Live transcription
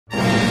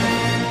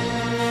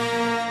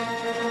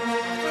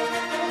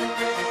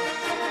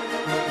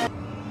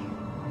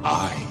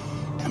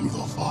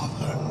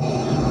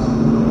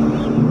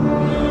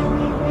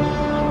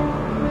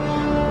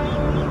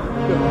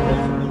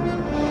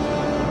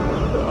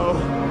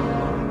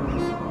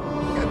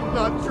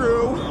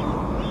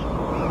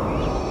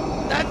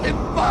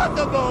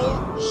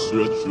possible!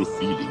 Search your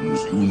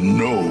feelings. You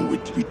know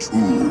it to be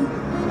true.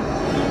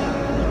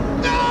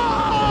 No!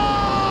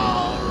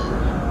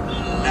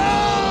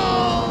 No!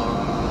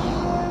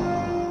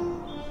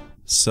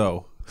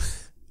 So,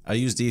 I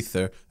used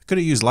Ether. I could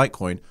have used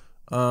Litecoin.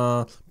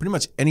 Pretty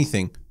much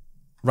anything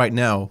right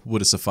now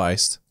would have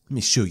sufficed. Let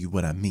me show you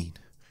what I mean.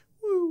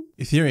 Woo.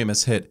 Ethereum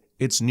has hit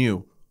its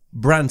new,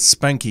 brand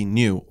spanking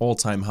new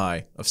all-time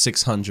high of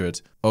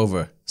 600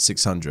 over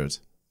 600.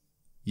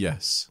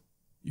 Yes,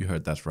 you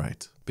heard that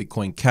right.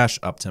 Bitcoin Cash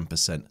up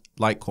 10%.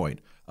 Litecoin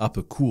up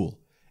a cool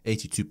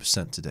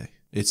 82% today.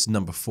 It's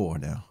number 4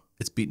 now.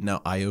 It's beaten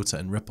out IOTA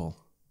and Ripple.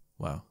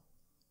 Wow.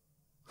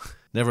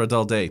 Never a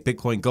dull day.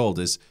 Bitcoin Gold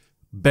is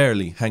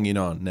barely hanging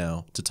on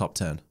now to top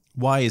 10.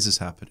 Why is this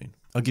happening?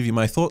 I'll give you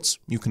my thoughts.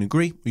 You can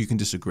agree or you can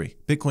disagree.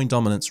 Bitcoin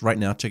dominance right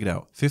now, check it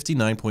out.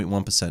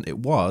 59.1%. It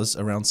was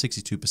around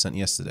 62%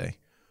 yesterday.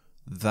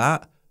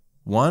 That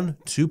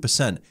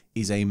 2%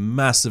 is a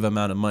massive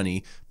amount of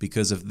money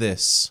because of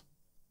this.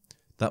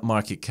 That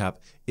market cap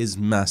is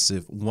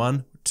massive.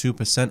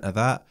 2% of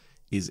that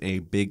is a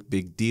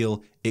big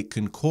deal. It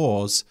can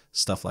cause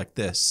stuff like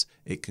this.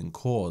 It can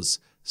cause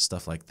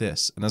stuff like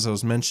this. And as I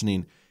was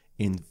mentioning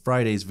in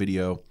Friday's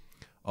video,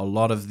 a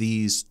lot of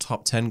these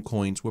top 10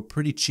 coins were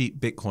pretty cheap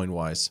Bitcoin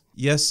wise.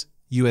 Yes,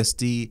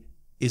 USD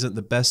isn't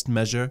the best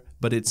measure,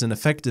 but it's an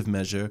effective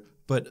measure.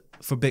 But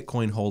for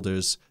Bitcoin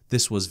holders,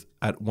 this was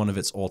at one of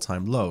its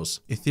all-time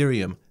lows.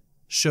 Ethereum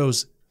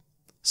shows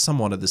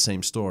somewhat of the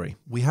same story.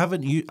 We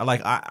haven't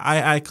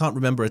I can't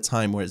remember a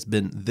time where it's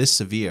been this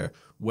severe,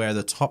 where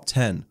the top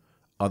 10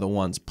 are the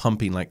ones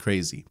pumping like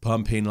crazy.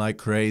 Pumping like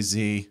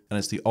crazy. And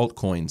it's the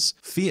altcoins.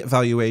 Fiat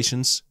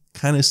valuations,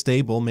 kind of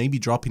stable, maybe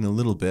dropping a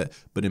little bit,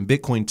 but in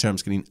Bitcoin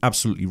terms, getting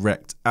absolutely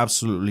wrecked.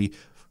 Absolutely,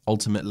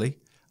 ultimately.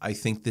 I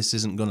think this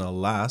isn't going to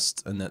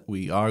last, and that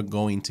we are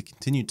going to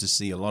continue to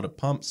see a lot of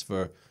pumps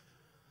for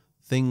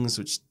things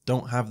which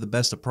don't have the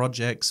best of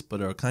projects,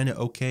 but are kind of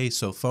okay.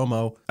 So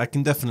FOMO, I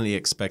can definitely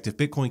expect if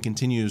Bitcoin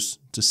continues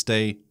to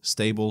stay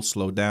stable,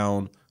 slow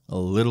down a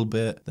little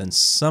bit, then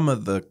some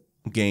of the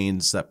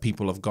gains that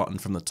people have gotten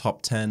from the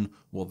top 10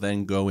 will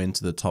then go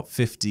into the top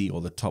 50 or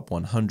the top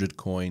 100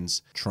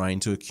 coins, trying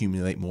to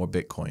accumulate more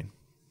Bitcoin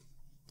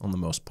on the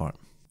most part.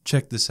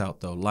 Check this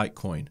out though,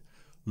 Litecoin.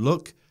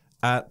 Look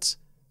at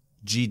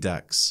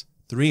GDAX,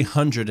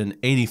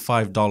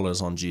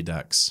 $385 on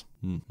GDAX.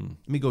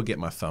 Let me go get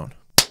my phone.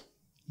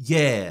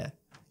 Yeah.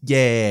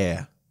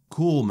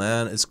 Cool,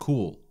 man. It's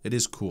cool. It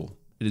is cool.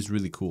 It is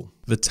really cool.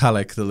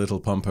 Vitalik, the little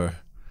pumper.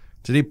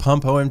 Did he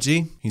pump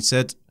OMG? He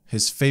said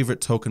his favorite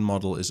token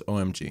model is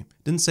OMG.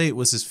 Didn't say it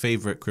was his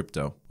favorite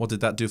crypto. What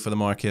did that do for the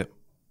market?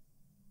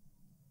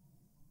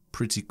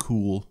 Pretty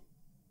cool.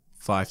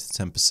 5 to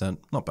 10%.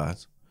 Not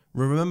bad.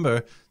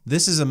 Remember,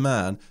 this is a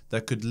man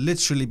that could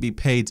literally be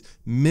paid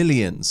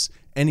millions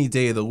any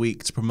day of the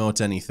week to promote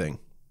anything.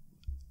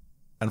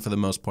 And for the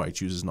most part, he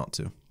chooses not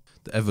to.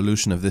 The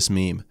evolution of this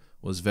meme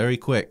was very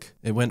quick.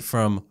 It went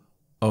from,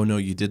 oh no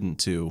you didn't,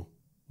 to,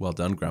 well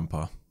done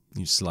grandpa,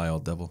 you sly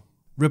old devil.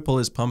 Ripple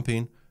is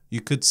pumping. You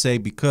could say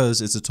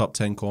because it's a top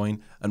 10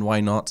 coin, and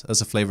why not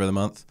as a flavor of the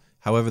month.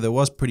 However, there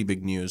was pretty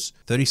big news.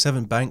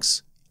 37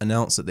 banks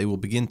announced that they will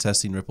begin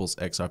testing Ripple's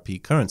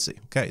XRP currency.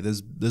 Okay,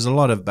 there's a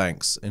lot of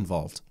banks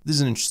involved. This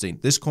is interesting.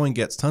 This coin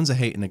gets tons of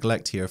hate and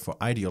neglect here for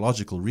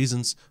ideological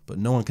reasons, but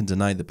no one can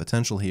deny the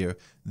potential here.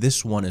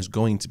 This one is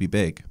going to be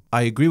big.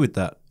 I agree with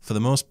that for the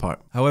most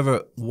part.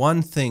 However,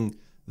 one thing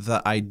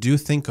that I do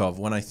think of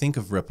when I think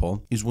of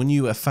Ripple is when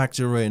you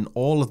factor in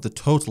all of the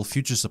total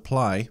future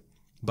supply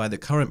by the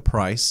current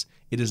price,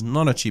 it is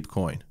not a cheap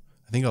coin.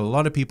 I think a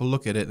lot of people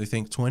look at it, they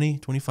think 20,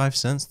 25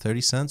 cents, 30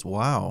 cents.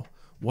 Wow.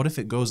 What if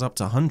it goes up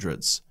to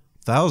hundreds,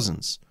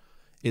 thousands?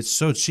 It's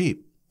so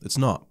cheap. It's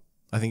not.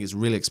 I think it's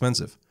really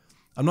expensive.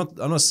 I'm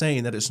not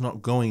saying that it's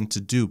not going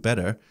to do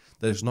better,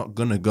 that it's not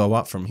going to go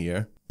up from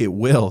here. It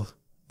will.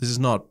 This is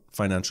not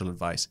financial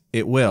advice.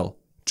 It will.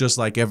 Just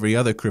like every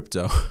other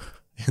crypto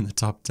in the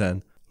top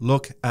 10.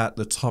 Look at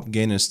the top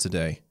gainers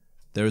today.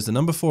 There is the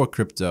number 4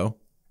 crypto,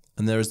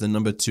 and there is the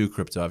number 2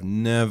 crypto.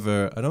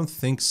 I don't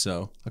think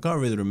so. I can't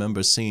really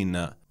remember seeing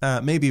that.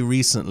 Maybe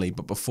recently,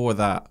 but before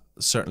that,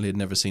 certainly had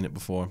never seen it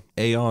before.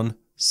 Aeon,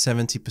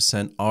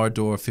 70%,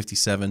 Ardor,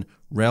 57%,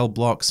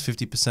 Railblocks,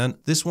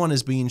 50%. This one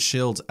is being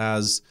shilled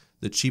as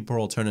the cheaper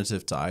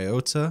alternative to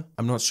IOTA.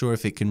 I'm not sure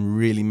if it can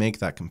really make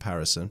that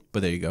comparison,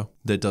 but there you go.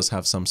 There does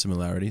have some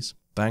similarities.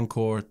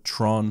 Bancor,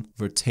 Tron,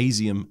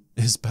 Vertasium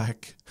is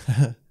back.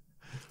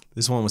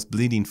 This one was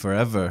bleeding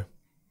forever.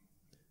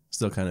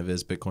 Still kind of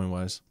is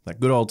Bitcoin-wise. That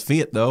good old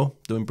fiat, though,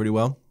 doing pretty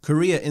well.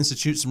 Korea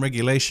institutes some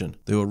regulation.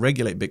 They will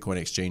regulate Bitcoin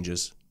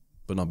exchanges,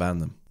 but not ban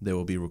them. There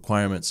will be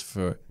requirements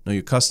for know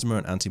your customer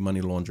and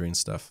anti-money laundering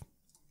stuff.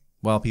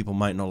 While people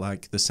might not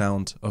like the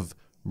sound of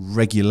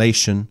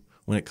regulation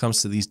when it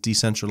comes to these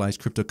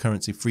decentralized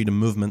cryptocurrency freedom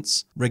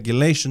movements,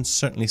 regulation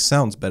certainly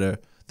sounds better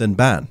than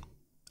ban,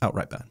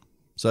 outright ban.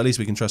 So at least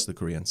we can trust the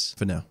Koreans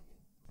for now.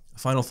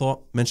 Final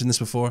thought, mentioned this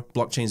before,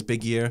 blockchain's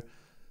big year.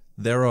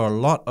 There are a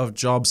lot of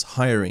jobs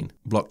hiring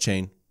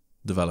blockchain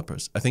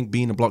developers. I think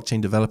being a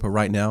blockchain developer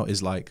right now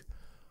is like,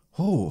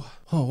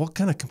 what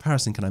kind of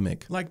comparison can I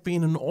make? Like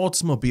being an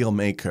automobile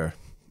maker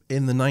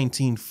in the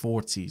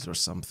 1940s or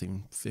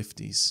something,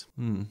 50s.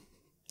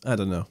 I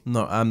don't know.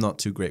 No, I'm not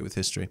too great with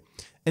history.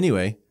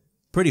 Anyway,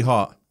 pretty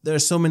hot. There are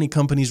so many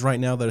companies right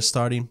now that are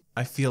starting.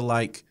 I feel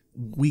like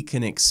we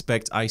can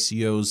expect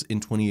ICOs in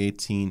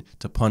 2018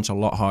 to punch a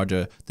lot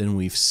harder than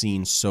we've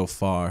seen so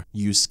far.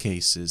 Use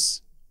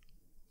cases.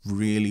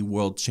 Really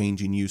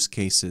world-changing use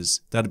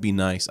cases. That'd be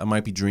nice. I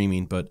might be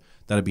dreaming, but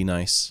that'd be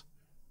nice.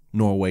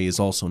 Norway is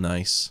also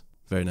nice.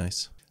 Very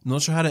nice. I'm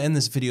not sure how to end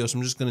this video, so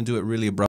I'm just going to do it really abruptly.